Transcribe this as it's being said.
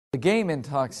The game in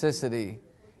toxicity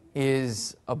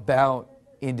is about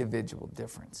individual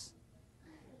difference.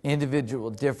 Individual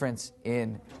difference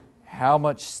in how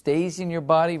much stays in your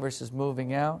body versus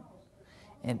moving out,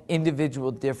 and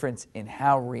individual difference in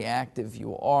how reactive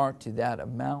you are to that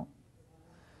amount.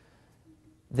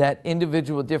 That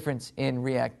individual difference in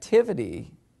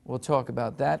reactivity, we'll talk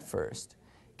about that first,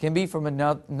 can be from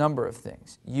a number of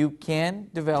things. You can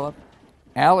develop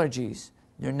allergies.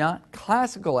 They're not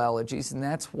classical allergies, and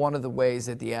that's one of the ways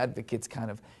that the advocates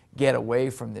kind of get away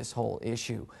from this whole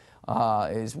issue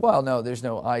is, well, no, there's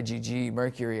no IgG,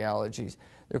 mercury allergies.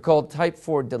 They're called type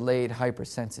 4 delayed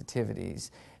hypersensitivities,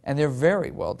 and they're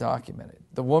very well documented.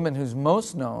 The woman who's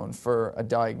most known for a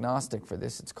diagnostic for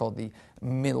this, it's called the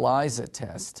ELISA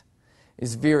test,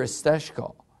 is Vera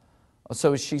Steshko.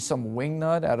 So is she some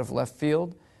wingnut out of left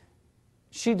field?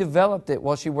 She developed it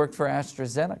while she worked for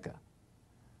AstraZeneca.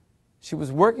 She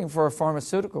was working for a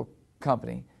pharmaceutical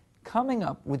company, coming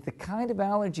up with the kind of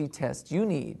allergy test you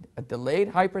need, a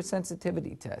delayed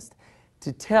hypersensitivity test,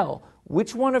 to tell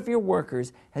which one of your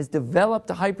workers has developed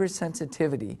a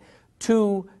hypersensitivity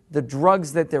to the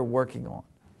drugs that they're working on,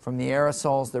 from the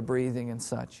aerosols they're breathing and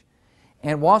such.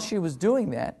 And while she was doing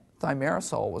that,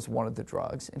 thimerosal was one of the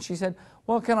drugs, and she said,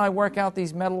 well, can I work out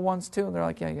these metal ones too? And they're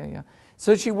like, yeah.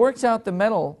 So she works out the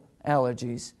metal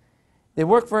allergies. They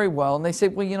work very well, and they say,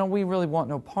 well, you know, we really want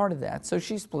no part of that. So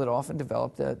she split off and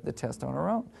developed the test on her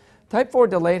own. Type 4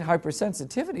 delayed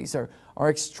hypersensitivities are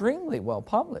extremely well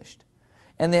published.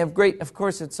 And they have great, of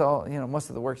course, it's all, you know, most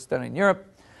of the work's done in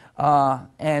Europe.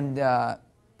 There's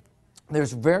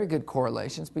very good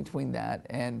correlations between that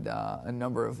and a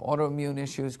number of autoimmune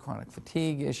issues, chronic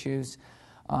fatigue issues.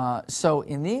 So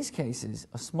in these cases,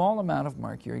 a small amount of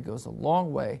mercury goes a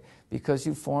long way because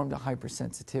you formed a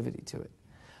hypersensitivity to it.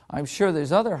 I'm sure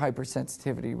there's other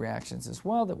hypersensitivity reactions as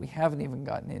well that we haven't even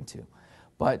gotten into.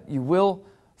 But you will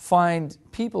find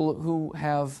people who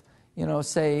have, you know,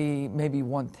 say maybe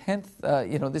 1/10,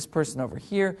 you know, this person over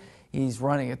here, he's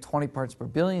running at 20 parts per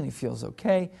billion, he feels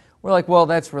okay. We're like, well,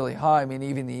 that's really high. I mean,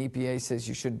 even the EPA says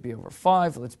you shouldn't be over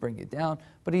 5, let's bring it down,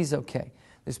 but he's okay.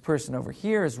 This person over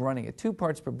here is running at 2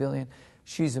 parts per billion.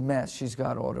 She's a mess. She's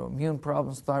got autoimmune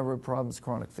problems, thyroid problems,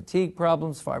 chronic fatigue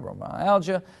problems,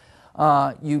 fibromyalgia.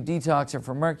 You detox her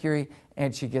from mercury,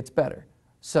 and she gets better.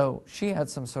 So she had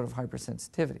some sort of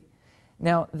hypersensitivity.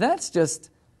 Now, that's just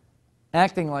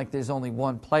acting like there's only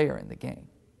one player in the game.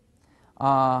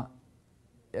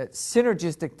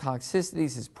 Synergistic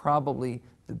toxicities is probably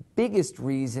the biggest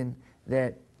reason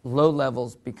that low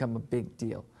levels become a big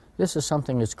deal. This is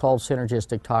something that's called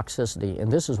synergistic toxicity,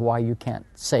 and this is why you can't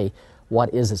say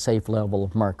what is a safe level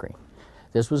of mercury.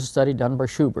 This was a study done by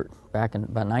Schubert back in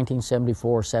about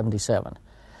 1974-77.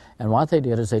 And what they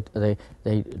did is they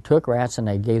took rats and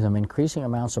they gave them increasing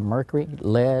amounts of mercury,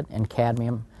 lead, and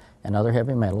cadmium, and other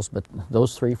heavy metals, but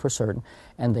those three for certain,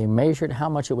 and they measured how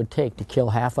much it would take to kill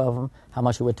half of them, how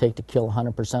much it would take to kill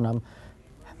 100% of them,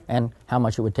 and how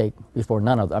much it would take before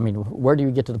none of them. I mean, where do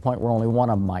you get to the point where only one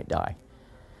of them might die?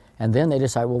 And then they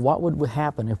decide, well, what would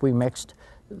happen if we mixed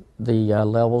the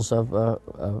levels of,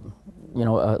 you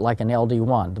know, like an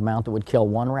LD1, the amount that would kill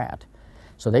one rat.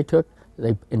 So they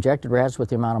injected rats with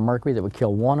the amount of mercury that would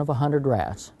kill 1 of 100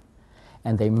 rats,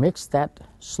 and they mixed that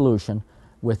solution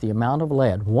with the amount of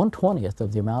lead, 1/20th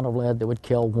of the amount of lead that would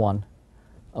kill 1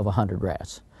 of 100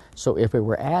 rats. So if it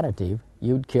were additive,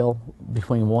 you'd kill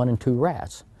between 1 and 2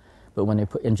 rats. But when they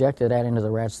injected that into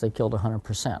the rats, they killed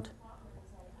 100%.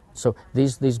 So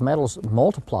these metals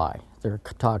multiply their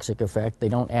toxic effect, they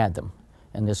don't add them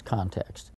in this context.